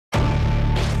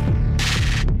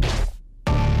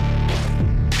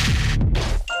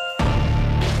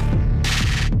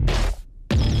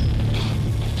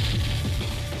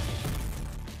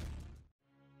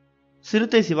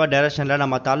சிறுத்தை சிவா டைரக்ஷன்ல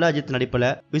நம்ம தல அஜித் நடிப்புல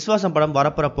விஸ்வாசம் படம்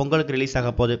வரப்போற பொங்கலுக்கு ரிலீஸ்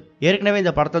ஆக போகுது. ஏற்கனவே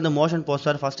இந்த படத்துல மோஷன்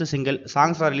போஸ்டர், ஃபர்ஸ்ட் சிங்கிள்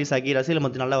சாங்ஸ்லாம் ரிலீஸ் ஆகி ரசிகர்கள்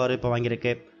மத்தியில் நல்ல வரவேற்பு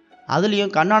வாங்கியிருக்கு.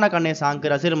 அதுலயும் கண்ணான கண்ணே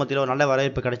சாங்க்கு ரசிகர்கள் மத்தியில் ஒரு நல்ல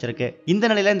வரவேற்பு கிடைச்சிருக்கு. இந்த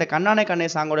நிலையில இந்த கண்ணான கண்ணே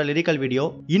சாங்கோட லிரிக்கல் வீடியோ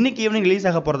இன்னைக்கு ஈவினிங் ரிலீஸ்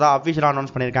ஆக போறதா அபிஷியலா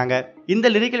அனௌன்ஸ் பண்ணிருக்காங்க. இந்த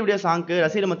லிரிக்கல் வீடியோ சாங்க்கு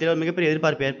ரசிகர்கள் மத்தியில் மிகப்பெரிய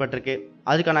எதிர்பார்ப்பு ஏற்பட்டிருக்கு.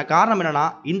 அதுக்கான காரணம் என்னன்னா,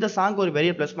 இந்த சாங் ஒரு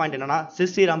பெரிய பிளஸ் பாயிண்ட் என்னன்னா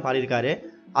ஸ்ரீராம் பாடியிருக்காரு.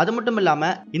 அது மட்டும்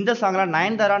இல்லாம இந்த சாங்ல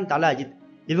நயன்தாரா தல அஜித்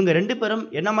இவங்க ரெண்டு பேரும்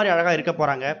என்ன மாதிரி அழகா இருக்க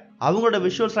போறாங்க, அவங்களோட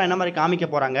விஷுவல்ஸ்லாம் என்ன மாதிரி காமிக்க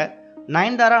போறாங்க,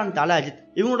 நயன்தாரா அண்ட் தல அஜித்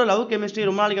இவங்களோட லவ் கெமிஸ்ட்ரி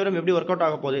ரொம்ப நாளைக்கு அப்புறம் எப்படி ஒர்க் அவுட்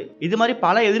ஆக போகுது, இது மாதிரி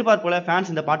பல எதிர்பார்ப்புகளை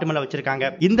ஃபேன்ஸ் இந்த பாட்டு மேல வச்சிருக்காங்க.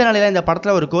 இந்த நிலையில இந்த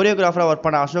படத்துல ஒரு கோரியோகிராஃபரா ஒர்க்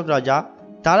பண்ண அசோக் ராஜா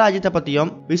தல அஜித்தை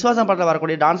பத்தியும் விஸ்வாசம் படத்துல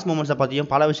வரக்கூடிய டான்ஸ் மூமெண்ட்ஸை பத்தியும்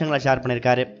பல விஷயங்களை ஷேர்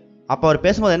பண்ணியிருக்காரு. அப்போ அவர்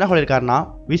பேசும்போது என்ன சொல்லியிருக்காருன்னா,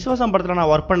 விஸ்வாசம் படத்துல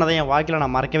நான் ஒர்க் பண்ணதை என் வாழ்க்கையில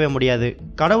நான் மறக்கவே முடியாது.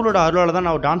 கடவுளோட அருளால தான்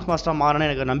நான் டான்ஸ் மாஸ்டரா மாறணும்னு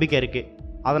எனக்கு நம்பிக்கை இருக்கு.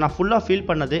 அதை நான் ஃபுல்லாக ஃபீல்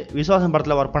பண்ணது விஸ்வாசம்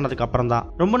படத்தில் ஒர்க் பண்ணதுக்கு அப்புறம் தான்.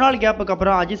 ரொம்ப நாள் கேப்புக்கு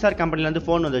அப்புறம் அஜித் சார் கம்பெனிலேருந்து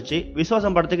ஃபோன் வந்துச்சு,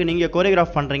 விஸ்வாசம் படத்துக்கு நீங்கள்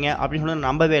கோரியோகிராஃப் பண்ணுறீங்க அப்படின்னு சொல்லி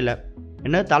நம்பவே இல்லை.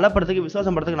 என்ன தலை படத்துக்கு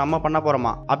விஸ்வாசம் படத்துக்கு நம்ம பண்ண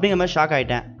போகிறோமா அப்படிங்கிற மாதிரி ஷாக்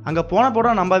ஆகிட்டேன். அங்கே போன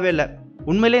போட நம்பவே இல்லை.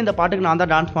 உண்மையிலே இந்த பாட்டுக்கு நான்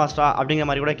தான் டான்ஸ் மாஸ்டரா அப்படிங்கிற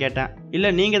மாதிரி கூட கேட்டேன். இல்லை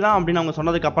நீங்கள் தான் அப்படின்னு அவங்க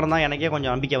சொன்னதுக்கு அப்புறம் தான் எனக்கே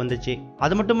கொஞ்சம் நம்பிக்கை வந்துச்சு.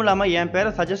 அது மட்டும் இல்லாமல் என் பேரை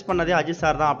சஜஸ்ட் பண்ணதே அஜித்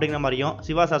சார் தான் அப்படிங்கிற மாதிரியும்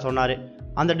சிவா சார் சொன்னார்.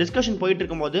 அந்த டிஸ்கஷன் போயிட்டு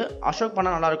இருக்கும்போது அசோக் பண்ண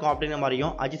நல்லா இருக்கும் அப்படிங்கிற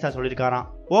மாதிரியும் அஜித் சார் சொல்லியிருக்காராம்.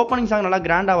 ஓப்பனிங் சாங் நல்லா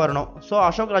கிராண்டா வரணும், ஸோ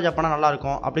அசோக் ராஜா பண்ண நல்லா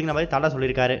இருக்கும் அப்படிங்கிற மாதிரி தலை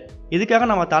சொல்லியிருக்காரு. இதுக்காக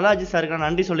நம்ம தல அஜித் சாருக்கு நான்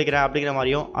நன்றி சொல்லிக்கிறேன் அப்படிங்கிற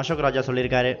மாதிரியும் அசோக் ராஜா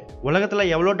சொல்லியிருக்காரு. உலகத்துல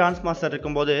எவ்வளோ டான்ஸ் மாஸ்டர்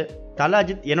இருக்கும்போது தல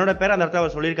அஜித் என்னோட பேரை அந்த இடத்துல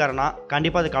அவர் சொல்லியிருக்காருன்னா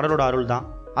கண்டிப்பா அது கடவுளோட அருள் தான்.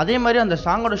 அதே மாதிரி அந்த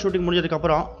சாங்கோட ஷூட்டிங் முடிஞ்சதுக்கு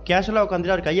அப்புறம் கேஷுவலாக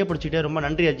உட்காந்துட்டு அவர் கையை பிடிச்சிட்டு ரொம்ப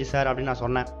நன்றி அஜித் சார் அப்படின்னு நான்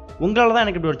சொன்னேன். உங்களால தான்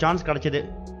எனக்கு இப்படி ஒரு சான்ஸ் கிடைச்சது.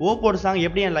 ஓப்போட சாங்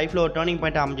எப்படி என் லைஃப்ல ஒரு டேர்னிங்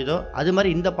பாயிண்ட் அமைஞ்சதோ அது மாதிரி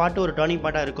இந்த பாட்டு ஒரு டேர்னிங்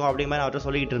பாயிண்டா இருக்கும் அப்படிங்கிற மாதிரி அவர்கிட்ட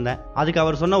சொல்லிட்டு இருந்தேன். அதுக்கு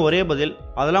அவர் சொன்ன ஒரே பதில்,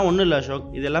 அதெல்லாம் ஒன்றும் இல்லை அசோக்,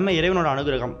 இது எல்லாமே இறைவனோட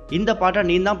அனுகிரகம். இந்த பாட்டை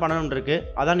நீ தான் பண்ணணும் இருக்கு,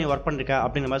 அதான் நீ ஒர்க் பண்ணிருக்க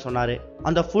அப்படிங்கிற மாதிரி சொன்னாரு.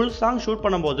 அந்த ஃபுல் சாங் ஷூட்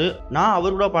பண்ணும்போது நான்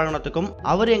அவரோட பழகினத்துக்கும்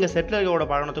அவர் எங்க செட்டில் இருக்கோட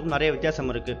பழகினத்துக்கும் நிறைய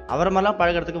வித்தியாசம் இருக்கு. அவரை மாதிரிலாம்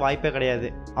பழகிறதுக்கு வாய்ப்பே கிடையாது.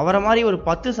 அவரை மாதிரி ஒரு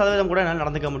 10% கூட என்னால்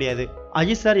நடந்துக்க முடியாது.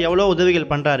 அஜித் சார் எவ்வளோ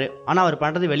உதவிகள் பண்றாரு, ஆனா அவர்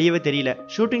பண்றது வெளியவே தெரியல.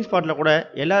 ஷூட்டிங் ஸ்பாட்ல கூட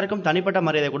எல்லாருக்கும் தனிப்பட்ட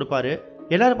மரியாதை கொடுப்பாரு,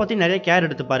 எல்லாரும் பத்தி நிறைய கேர்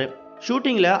எடுத்துப்பாரு.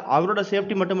 ஷூட்டிங்ல அவரோட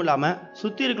சேஃப்டி மட்டும் இல்லாம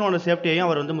சுத்தி இருக்கிறவங்களோட சேஃப்டியையும்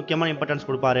அவர் முக்கியமான இம்பார்ட்டன்ஸ்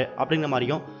கொடுப்பாரு அப்படிங்கிற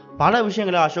மாதிரியும் பல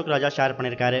விஷயங்களை அசோக் ராஜா ஷேர்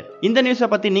பண்ணியிருக்காரு. இந்த நியூஸை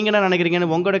பத்தி நீங்க என்ன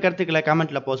நினைக்கிறீங்கன்னு உங்களோட கருத்துக்களை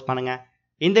கமெண்ட்ல போஸ்ட் பண்ணுங்க.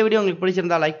 இந்த வீடியோ உங்களுக்கு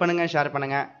பிடிச்சிருந்தா லைக் பண்ணுங்க, ஷேர்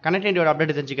பண்ணுங்க. கனெக்டிவிட்டியோட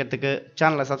அப்டேட் தெரிஞ்சுக்கிறதுக்கு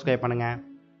சேனலை சப்ஸ்கிரைப் பண்ணுங்க.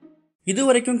 இது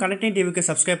வரைக்கும் கனெக்டிங் டிவிக்கு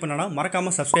சப்ஸ்கிரைப் பண்ணனா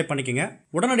மறக்காம சப்ஸ்கிரைப் பண்ணிக்கங்க.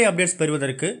 உடனடி அப்டேட்ஸ்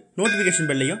பெறுவதற்கு நோட்டிஃபிகேஷன்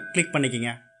பெல்லையும் கிளிக்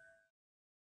பண்ணிக்கங்க.